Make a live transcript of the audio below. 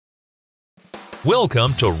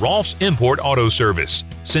Welcome to Rolf's Import Auto Service.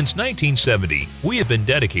 Since 1970, we have been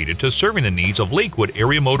dedicated to serving the needs of Lakewood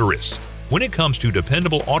area motorists. When it comes to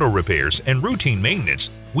dependable auto repairs and routine maintenance,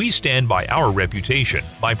 we stand by our reputation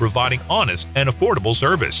by providing honest and affordable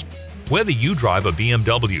service. Whether you drive a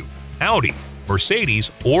BMW, Audi, Mercedes,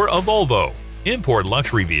 or a Volvo, import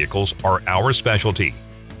luxury vehicles are our specialty.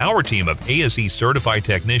 Our team of ASE certified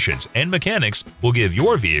technicians and mechanics will give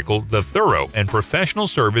your vehicle the thorough and professional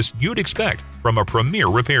service you'd expect from a premier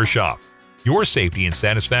repair shop. Your safety and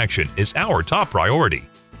satisfaction is our top priority.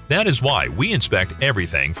 That is why we inspect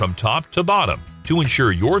everything from top to bottom to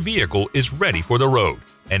ensure your vehicle is ready for the road.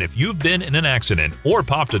 And if you've been in an accident or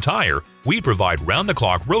popped a tire, we provide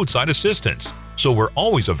round-the-clock roadside assistance, so we're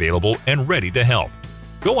always available and ready to help.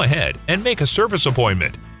 Go ahead and make a service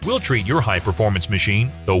appointment. We'll treat your high-performance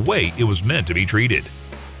machine the way it was meant to be treated.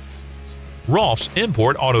 Rolf's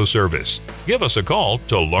Import Auto Service. Give us a call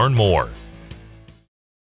to learn more.